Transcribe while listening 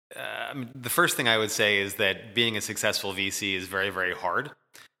The first thing I would say is that being a successful VC is very, very hard.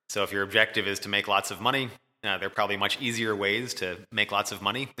 So if your objective is to make lots of money, there are probably much easier ways to make lots of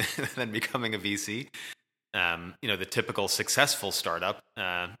money than becoming a VC. The typical successful startup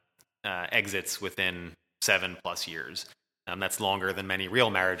exits within 7+ years. That's longer than many real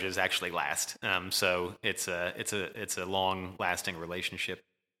marriages actually last. So it's a long-lasting relationship.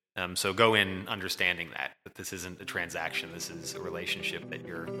 So go in understanding that this isn't a transaction. This is a relationship that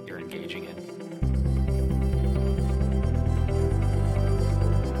you're engaging in.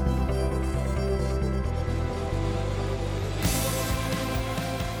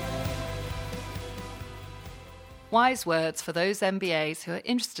 Wise words for those MBAs who are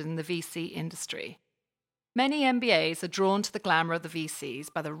interested in the VC industry. Many MBAs are drawn to the glamour of the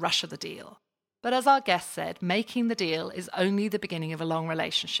VCs by the rush of the deal. But as our guest said, making the deal is only the beginning of a long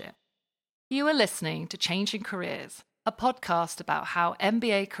relationship. You are listening to Changing Careers, a podcast about how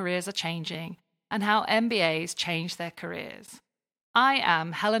MBA careers are changing and how MBAs change their careers. I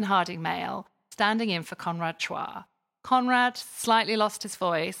am Helen Harding-Mayle, standing in for Conrad Chua. Conrad slightly lost his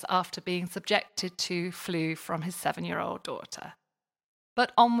voice after being subjected to flu from his 7-year-old daughter.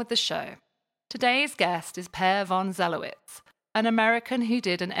 But on with the show. Today's guest is Per von Zellowitz, an American who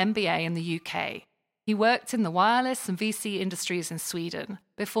did an MBA in the UK. He worked in the wireless and VC industries in Sweden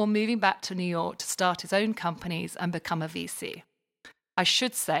before moving back to New York to start his own companies and become a VC. I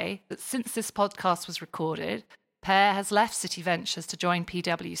should say that since this podcast was recorded, Per has left City Ventures to join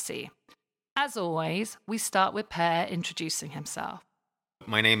PwC. As always, we start with Per introducing himself.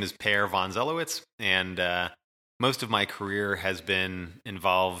 My name is Per von Zellowitz, and most of my career has been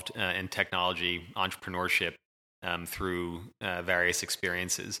involved in technology entrepreneurship through various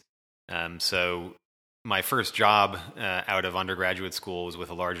experiences. So my first job out of undergraduate school was with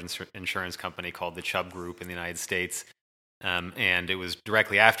a large insurance company called the Chubb Group in the United States. And it was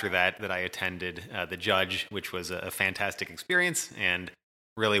directly after that I attended The Judge, which was a fantastic experience and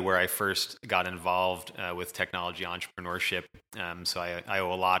really where I first got involved with technology entrepreneurship. So I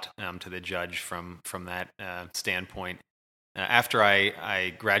owe a lot to The Judge from that standpoint. After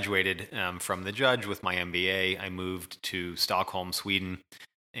I graduated from The Judge with my MBA, I moved to Stockholm, Sweden,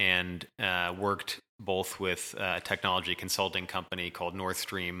 and worked both with a technology consulting company called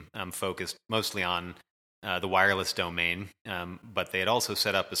Northstream, focused mostly on the wireless domain, but they had also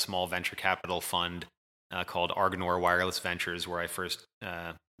set up a small venture capital fund called Argnor Wireless Ventures, where I first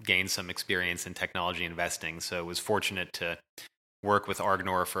gained some experience in technology investing. So I was fortunate to work with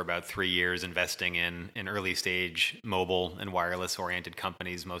Argnor for about 3 years, investing in early stage mobile and wireless oriented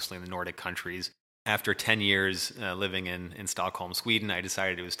companies, mostly in the Nordic countries. After 10 years living in Stockholm, Sweden, I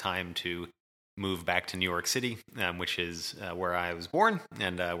decided it was time to move back to New York City, which is where I was born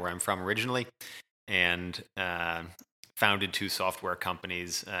and where I'm from originally, and founded 2 software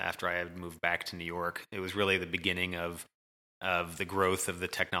companies after I had moved back to New York. It was really the beginning of the growth of the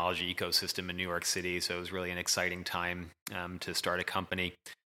technology ecosystem in New York City, so it was really an exciting time to start a company.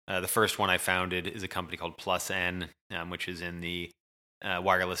 The first one I founded is a company called PlusN, which is in the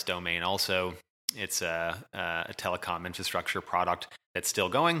wireless domain also. It's a telecom infrastructure product that's still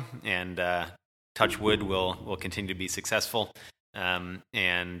going, and touch wood will continue to be successful.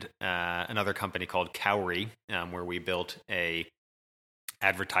 And another company called Cowrie, where we built a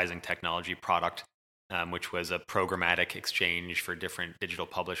advertising technology product, which was a programmatic exchange for different digital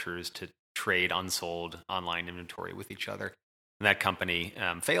publishers to trade unsold online inventory with each other. And that company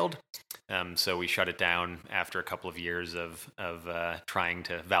failed, so we shut it down after a couple of years of trying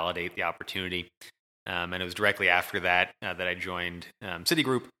to validate the opportunity. And it was directly after that that I joined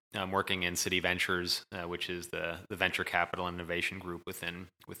Citigroup, working in City Ventures, which is the venture capital and innovation group within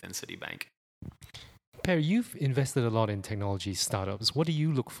Citibank. Per, you've invested a lot in technology startups. What do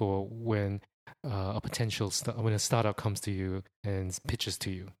you look for when when a startup comes to you and pitches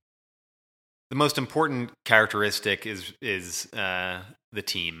to you? The most important characteristic is the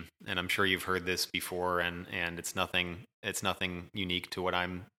team, and I'm sure you've heard this before, and it's nothing unique to what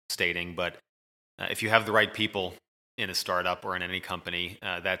I'm stating. But if you have the right people in a startup or in any company,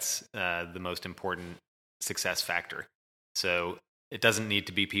 that's the most important success factor. So it doesn't need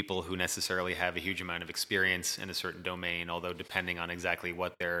to be people who necessarily have a huge amount of experience in a certain domain, although depending on exactly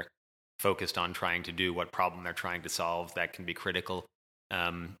what they're focused on trying to do, what problem they're trying to solve, that can be critical.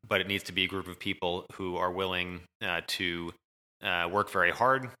 But it needs to be a group of people who are willing to work very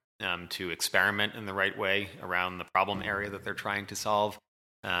hard, to experiment in the right way around the problem area that they're trying to solve,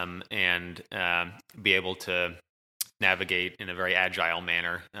 and be able to navigate in a very agile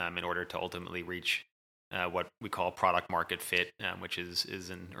manner in order to ultimately reach what we call product market fit, which is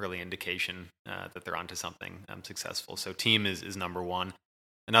an early indication that they're onto something successful. So team is number one.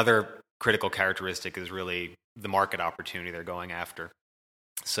 Another critical characteristic is really the market opportunity they're going after.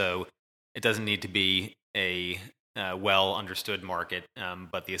 So it doesn't need to be a well understood market,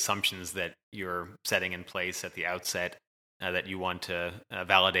 but the assumptions that you're setting in place at the outset that you want to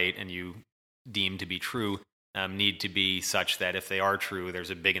validate and you deem to be true need to be such that if they are true, there's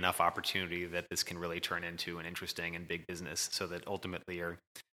a big enough opportunity that this can really turn into an interesting and big business, so that ultimately you're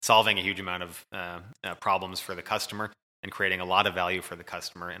solving a huge amount of problems for the customer and creating a lot of value for the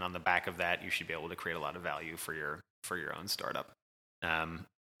customer. And on the back of that, you should be able to create a lot of value for your own startup.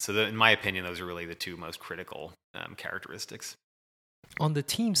 So in my opinion, those are really the two most critical characteristics. On the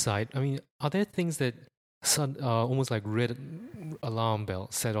team side, I mean, are there things that almost like red alarm bell,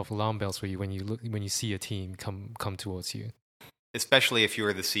 set off alarm bells for you when you see a team come towards you? Especially if you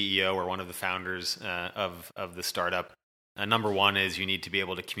are the CEO or one of the founders of the startup. Number one is you need to be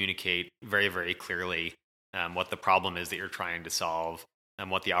able to communicate very, very clearly what the problem is that you're trying to solve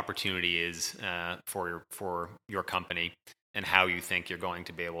and what the opportunity is for your company and how you think you're going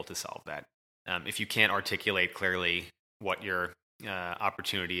to be able to solve that. If you can't articulate clearly what your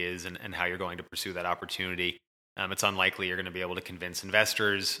opportunity is and how you're going to pursue that opportunity, it's unlikely you're going to be able to convince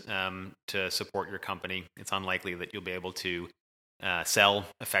investors to support your company. It's unlikely that you'll be able to sell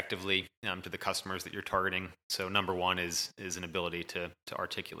effectively to the customers that you're targeting. So number one is an ability to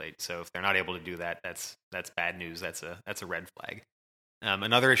articulate. So if they're not able to do that, that's bad news. That's a red flag.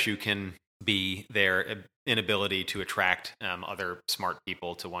 Another issue can be their inability to attract other smart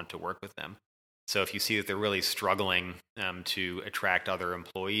people to want to work with them. So if you see that they're really struggling to attract other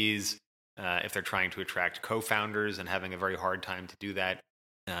employees, if they're trying to attract co-founders and having a very hard time to do that,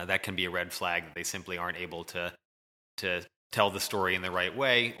 that can be a red flag that they simply aren't able to tell the story in the right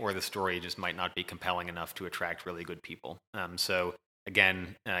way, or the story just might not be compelling enough to attract really good people. So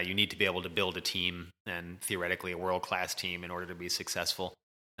again, you need to be able to build a team, and theoretically a world-class team, in order to be successful.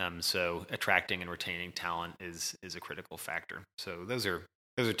 So attracting and retaining talent is a critical factor. So those are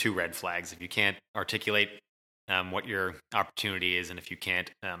two red flags. If you can't articulate what your opportunity is, and if you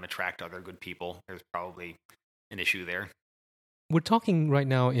can't attract other good people, there's probably an issue there. We're talking right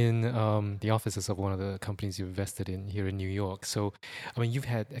now in the offices of one of the companies you've invested in here in New York. So, I mean, you've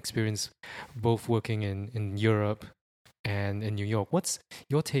had experience both working in Europe and in New York. What's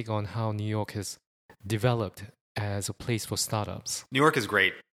your take on how New York has developed as a place for startups? New York is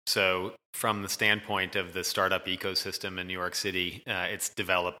great. So from the standpoint of the startup ecosystem in New York City, it's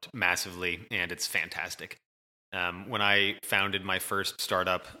developed massively and it's fantastic. When I founded my first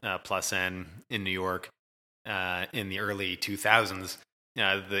startup, Plus N, in New York, in the early 2000s,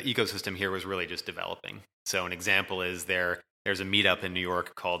 the ecosystem here was really just developing. So an example is there's a meetup in New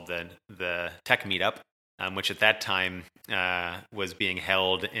York called the Tech Meetup, which at that time was being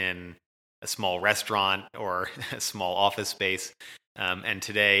held in a small restaurant or a small office space. And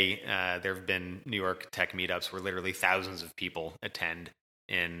today, there have been New York Tech Meetups where literally thousands of people attend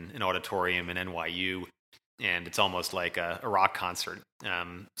in an auditorium in NYU, and it's almost like a rock concert.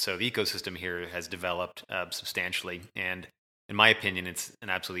 So the ecosystem here has developed substantially, and in my opinion, it's an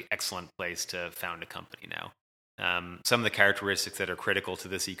absolutely excellent place to found a company now. Some of the characteristics that are critical to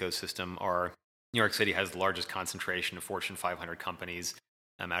this ecosystem are New York City has the largest concentration of Fortune 500 companies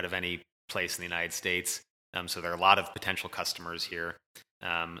out of any place in the United States. So there are a lot of potential customers here. There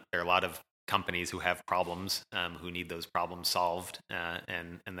are a lot of companies who have problems, who need those problems solved,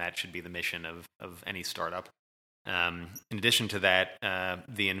 and that should be the mission of any startup. In addition to that,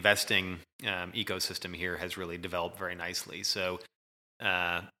 the investing ecosystem here has really developed very nicely. So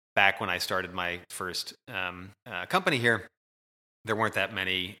back when I started my first company here, there weren't that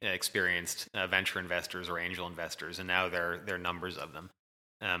many experienced venture investors or angel investors, and now there are numbers of them.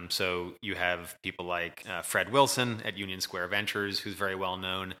 So you have people like Fred Wilson at Union Square Ventures, who's very well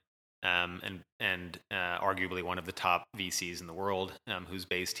known, and arguably one of the top VCs in the world, who's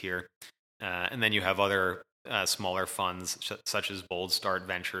based here. And then you have other smaller funds such as Bold Start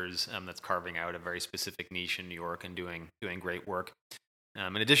Ventures, that's carving out a very specific niche in New York and doing great work.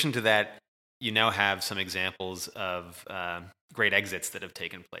 In addition to that, you now have some examples of great exits that have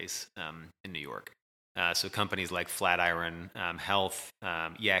taken place in New York. So companies like Flatiron Health,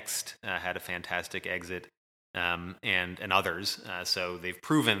 Yext had a fantastic exit, and others. So they've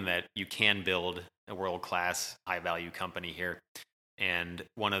proven that you can build a world-class, high-value company here. And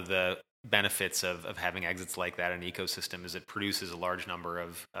one of the benefits of having exits like that in an ecosystem is it produces a large number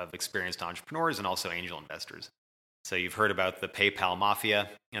of experienced entrepreneurs and also angel investors. So you've heard about the PayPal mafia,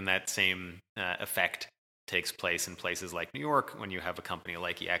 and that same effect takes place in places like New York when you have a company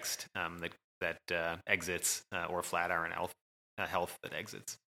like Yext that exits, or Flatiron Health that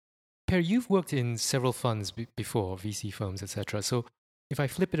exits. Per, you've worked in several funds before, VC firms, etc. So if I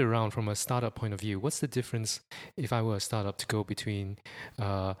flip it around from a startup point of view, what's the difference if I were a startup to go between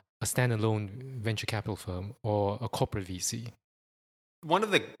a standalone venture capital firm or a corporate VC? One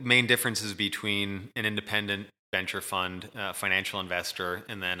of the main differences between an independent venture fund, financial investor,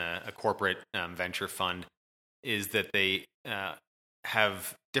 and then a corporate venture fund is that they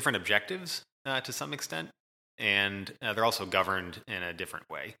have different objectives to some extent, and they're also governed in a different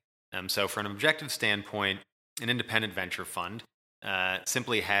way. So from an objective standpoint, an independent venture fund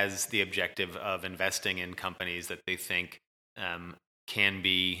simply has the objective of investing in companies that they think can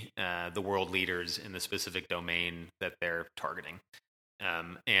be the world leaders in the specific domain that they're targeting.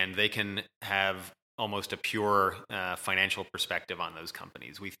 And they can have almost a pure financial perspective on those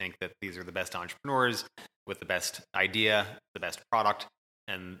companies. We think that these are the best entrepreneurs with the best idea, the best product,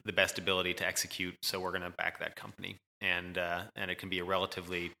 and the best ability to execute. So we're going to back that company, and it can be a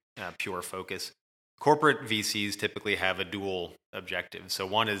relatively pure focus. Corporate VCs typically have a dual objective. So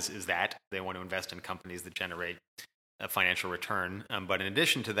one is that they want to invest in companies that generate a financial return, but in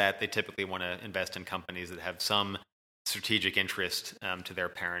addition to that, they typically want to invest in companies that have some strategic interest to their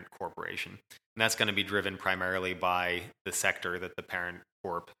parent corporation. And that's going to be driven primarily by the sector that the parent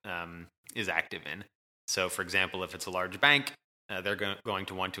corp is active in. So, for example, if it's a large bank, they're going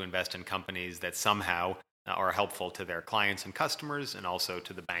to want to invest in companies that somehow are helpful to their clients and customers and also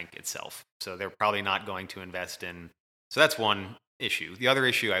to the bank itself. So they're probably not going to invest in... So that's one issue. The other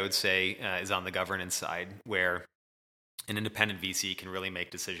issue, I would say, is on the governance side, where an independent VC can really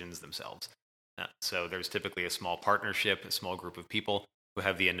make decisions themselves. So there's typically a small partnership, a small group of people who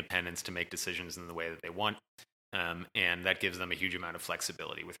have the independence to make decisions in the way that they want. And that gives them a huge amount of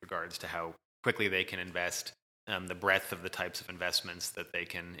flexibility with regards to how quickly they can invest, the breadth of the types of investments that they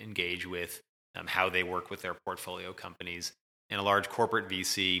can engage with, how they work with their portfolio companies. And a large corporate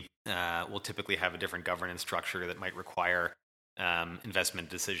VC will typically have a different governance structure that might require investment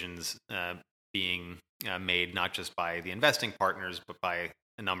decisions being made not just by the investing partners, but by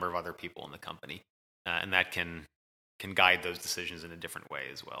a number of other people in the company. And that can guide those decisions in a different way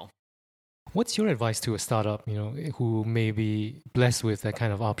as well. What's your advice to a startup, who may be blessed with that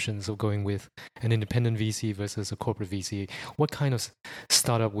kind of options of going with an independent VC versus a corporate VC? What kind of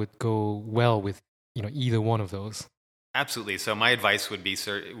startup would go well with, either one of those? Absolutely. So my advice would be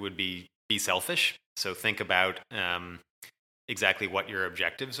be selfish. So think about exactly what your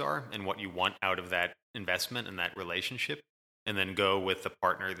objectives are and what you want out of that investment and that relationship, and then go with the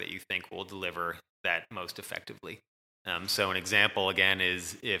partner that you think will deliver that most effectively. So an example, again,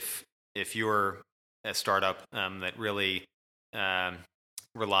 is if you're a startup that really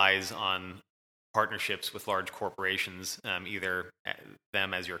relies on partnerships with large corporations, either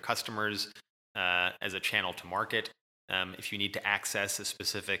them as your customers, as a channel to market, if you need to access a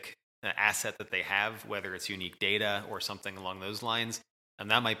specific asset that they have, whether it's unique data or something along those lines,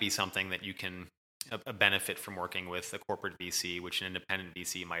 and that might be something that you can a benefit from working with a corporate VC, which an independent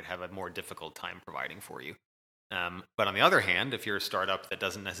VC might have a more difficult time providing for you. But on the other hand, if you're a startup that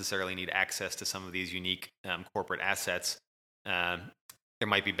doesn't necessarily need access to some of these unique corporate assets, there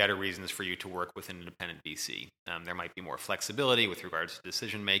might be better reasons for you to work with an independent VC. There might be more flexibility with regards to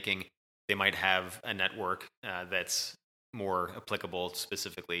decision making. They might have a network that's more applicable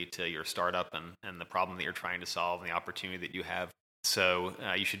specifically to your startup and the problem that you're trying to solve and the opportunity that you have. So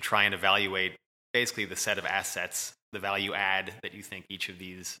you should try and evaluate basically the set of assets, the value add that you think each of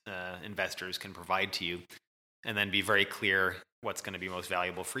these investors can provide to you, and then be very clear what's going to be most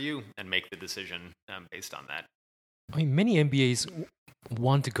valuable for you and make the decision based on that. I mean, many MBAs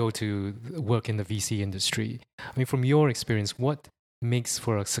want to go to work in the VC industry. I mean, from your experience, what makes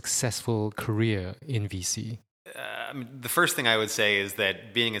for a successful career in VC? The first thing I would say is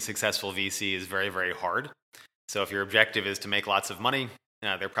that being a successful VC is very, very hard. So if your objective is to make lots of money,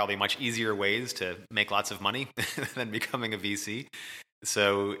 there are probably much easier ways to make lots of money than becoming a VC.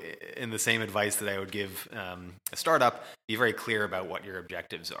 So in the same advice that I would give a startup, be very clear about what your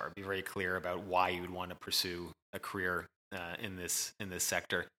objectives are. Be very clear about why you would want to pursue a career in this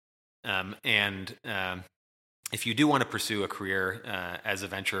sector. And if you do want to pursue a career as a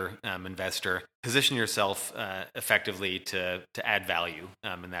venture investor, position yourself effectively to add value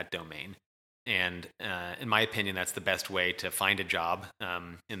in that domain. And in my opinion, that's the best way to find a job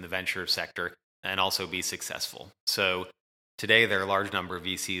in the venture sector and also be successful. So today, there are a large number of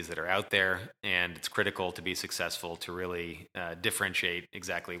VCs that are out there, and it's critical to be successful to really differentiate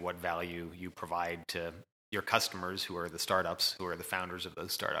exactly what value you provide to your customers, who are the startups, who are the founders of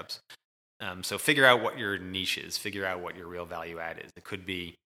those startups. So figure out what your niche is, figure out what your real value add is. It could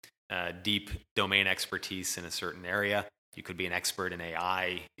be deep domain expertise in a certain area. You could be an expert in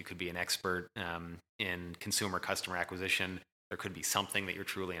AI. You could be an expert in consumer customer acquisition. There could be something that you're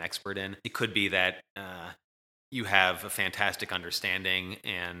truly an expert in. It could be that you have a fantastic understanding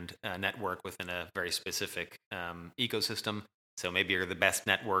and network within a very specific ecosystem. So maybe you're the best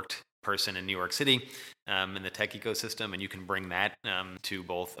networked person in New York City in the tech ecosystem, and you can bring that to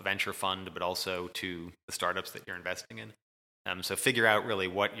both a venture fund, but also to the startups that you're investing in. So figure out really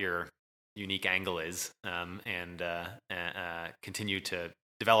what your unique angle is, and continue to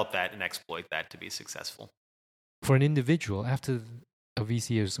develop that and exploit that to be successful. For an individual, after a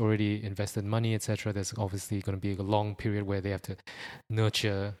VC has already invested money, etc., there's obviously going to be a long period where they have to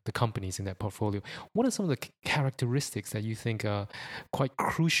nurture the companies in that portfolio. What are some of the characteristics that you think are quite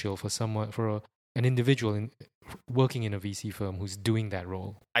crucial for someone, for an individual working in a VC firm who's doing that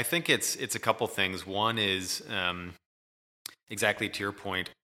role? I think it's a couple things. One is exactly to your point.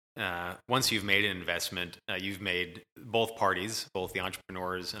 Once you've made an investment, you've made both parties, both the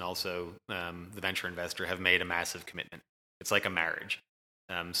entrepreneurs and also the venture investor, have made a massive commitment. It's like a marriage.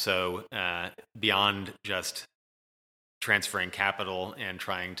 So beyond just transferring capital and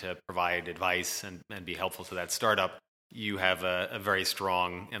trying to provide advice and be helpful to that startup, you have a very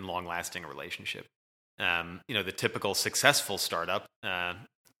strong and long-lasting relationship. The typical successful startup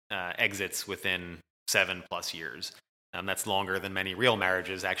exits within 7+ years. That's longer than many real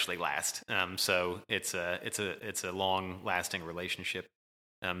marriages actually last. So it's a long-lasting relationship.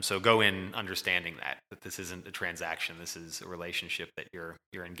 So go in understanding that this isn't a transaction. This is a relationship that you're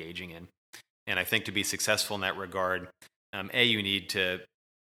engaging in. And I think to be successful in that regard, you need to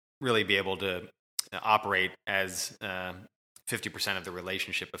really be able to operate as 50% of the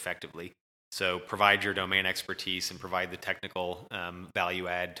relationship effectively. So provide your domain expertise and provide the technical value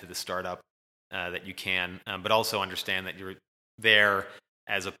add to the startup that you can, but also understand that you're there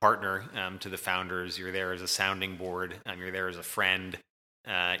as a partner to the founders. You're there as a sounding board. You're there as a friend.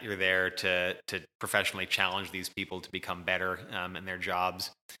 You're there to professionally challenge these people to become better in their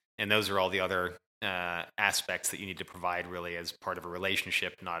jobs. And those are all the other aspects that you need to provide really as part of a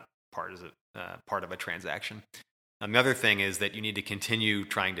relationship, not part of a transaction. The other thing is that you need to continue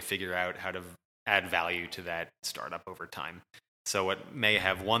trying to figure out how to add value to that startup over time. So what may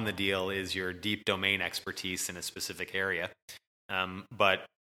have won the deal is your deep domain expertise in a specific area. But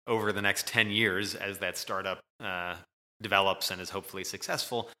over the next 10 years, as that startup develops and is hopefully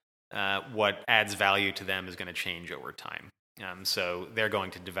successful, what adds value to them is going to change over time. So they're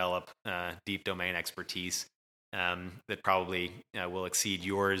going to develop deep domain expertise that probably will exceed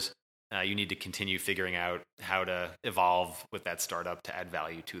yours. You need to continue figuring out how to evolve with that startup to add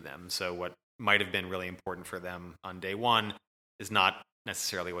value to them. So what might have been really important for them on day one is not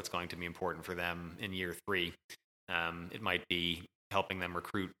necessarily what's going to be important for them in year 3. It might be helping them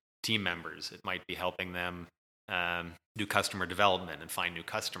recruit team members. It might be helping them do customer development and find new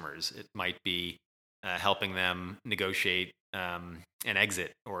customers. It might be helping them negotiate an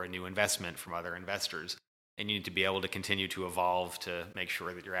exit or a new investment from other investors. And you need to be able to continue to evolve to make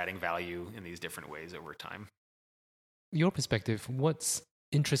sure that you're adding value in these different ways over time. Your perspective, what's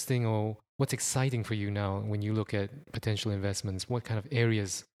interesting or what's exciting for you now when you look at potential investments? What kind of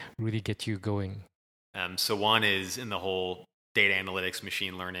areas really get you going? So one is in the whole data analytics,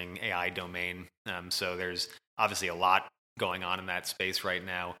 machine learning, AI domain. So there's obviously a lot going on in that space right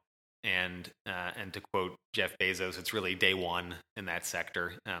now. And to quote Jeff Bezos, it's really day one in that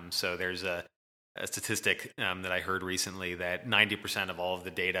sector. So there's a statistic that I heard recently that 90% of all of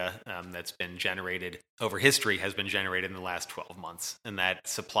the data that's been generated over history has been generated in the last 12 months. And that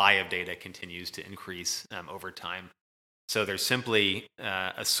supply of data continues to increase over time. So there's simply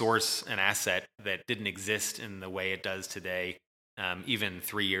a source, an asset that didn't exist in the way it does today, even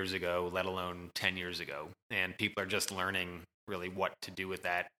 3 years ago, let alone 10 years ago. And people are just learning really what to do with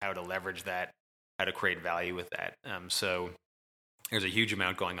that, how to leverage that, how to create value with that. So there's a huge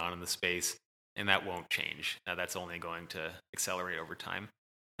amount going on in the space. And that won't change. That's only going to accelerate over time.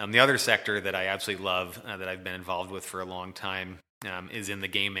 The other sector that I absolutely love, that I've been involved with for a long time, is in the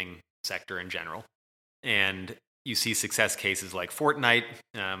gaming sector in general. And you see success cases like Fortnite,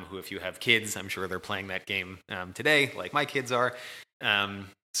 who, if you have kids, I'm sure they're playing that game today, like my kids are.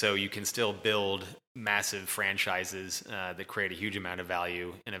 So you can still build massive franchises that create a huge amount of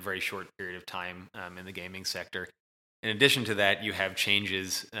value in a very short period of time in the gaming sector. In addition to that, you have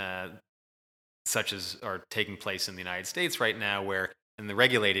changes such as are taking place in the United States right now, where in the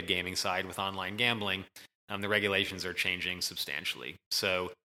regulated gaming side with online gambling, the regulations are changing substantially.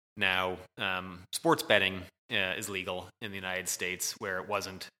 So now sports betting is legal in the United States, where it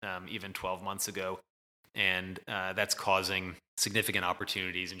wasn't even 12 months ago. And that's causing significant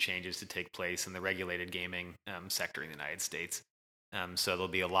opportunities and changes to take place in the regulated gaming sector in the United States. So there'll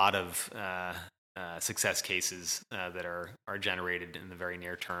be a lot of success cases that are generated in the very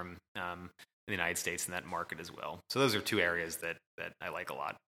near term in the United States and that market as well. So those are two areas that I like a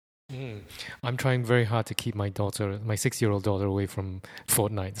lot. I'm trying very hard to keep my 6-year-old daughter, away from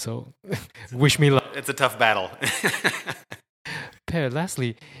Fortnite. So wish me luck. It's a tough battle. Per,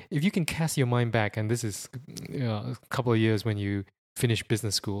 lastly, if you can cast your mind back, and this is a couple of years when you finished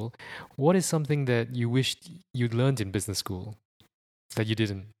business school, what is something that you wished you'd learned in business school that you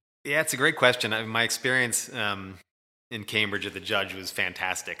didn't? Yeah, it's a great question. My experience in Cambridge at the Judge was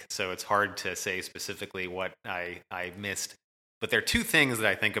fantastic, so it's hard to say specifically what I missed. But there are two things that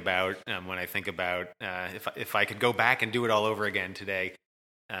I think about when I think about if I could go back and do it all over again today.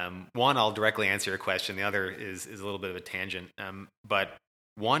 One, I'll directly answer your question. The other is a little bit of a tangent. But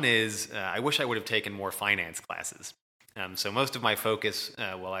one is I wish I would have taken more finance classes. So most of my focus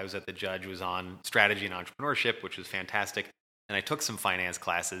while I was at the Judge was on strategy and entrepreneurship, which was fantastic. And I took some finance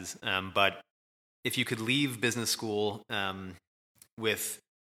classes. But if you could leave business school with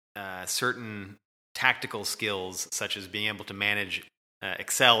certain tactical skills, such as being able to manage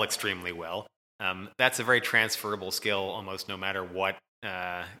Excel extremely well, that's a very transferable skill almost no matter what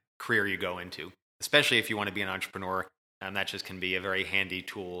career you go into, especially if you want to be an entrepreneur. That just can be a very handy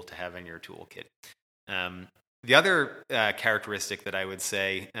tool to have in your toolkit. The other characteristic that I would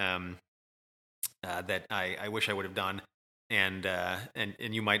say that I wish I would have done, and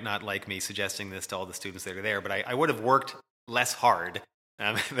you might not like me suggesting this to all the students that are there, but I would have worked less hard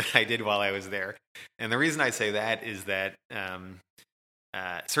than I did while I was there. And the reason I say that is that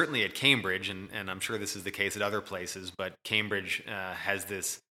certainly at Cambridge, and I'm sure this is the case at other places, but Cambridge has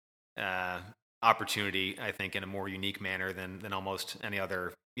this opportunity, I think, in a more unique manner than almost any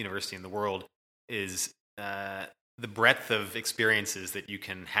other university in the world, is the breadth of experiences that you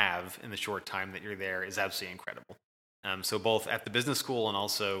can have in the short time that you're there is absolutely incredible. So both at the business school and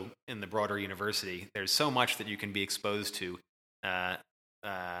also in the broader university, there's so much that you can be exposed to,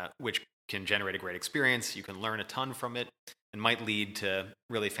 which can generate a great experience. You can learn a ton from it and might lead to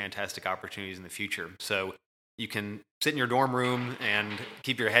really fantastic opportunities in the future. So you can sit in your dorm room and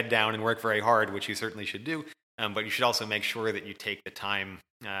keep your head down and work very hard, which you certainly should do. But you should also make sure that you take the time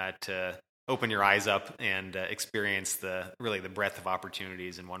to open your eyes up and experience the breadth of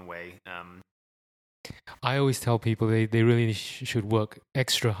opportunities in one way. I always tell people they really should work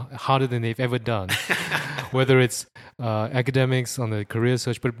extra harder than they've ever done, whether it's academics on the career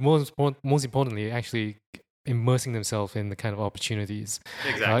search, but most importantly, actually immersing themselves in the kind of opportunities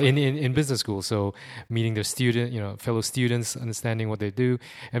in business school. So meeting their fellow students, understanding what they do,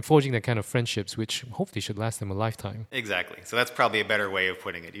 and forging that kind of friendships, which hopefully should last them a lifetime. Exactly. So that's probably a better way of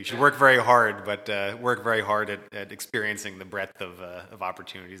putting it. You should work very hard, but work very hard at experiencing the breadth of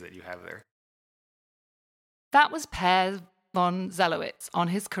opportunities that you have there. That was Per von Zellowitz on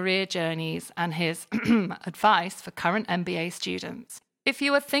his career journeys and his advice for current MBA students. If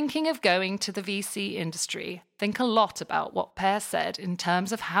you are thinking of going to the VC industry, think a lot about what Per said in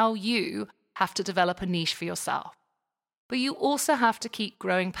terms of how you have to develop a niche for yourself. But you also have to keep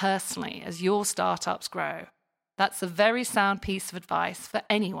growing personally as your startups grow. That's a very sound piece of advice for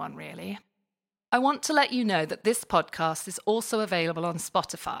anyone, really. I want to let you know that this podcast is also available on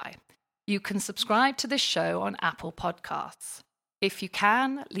Spotify. You can subscribe to this show on Apple Podcasts. If you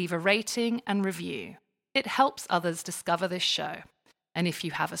can, leave a rating and review. It helps others discover this show. And if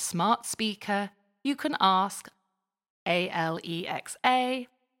you have a smart speaker, you can ask Alexa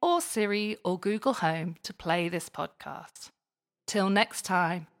or Siri or Google Home to play this podcast. Till next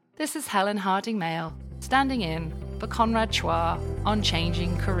time, this is Helen Harding-Mail, standing in for Conrad Chua on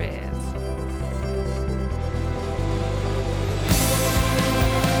Changing Careers.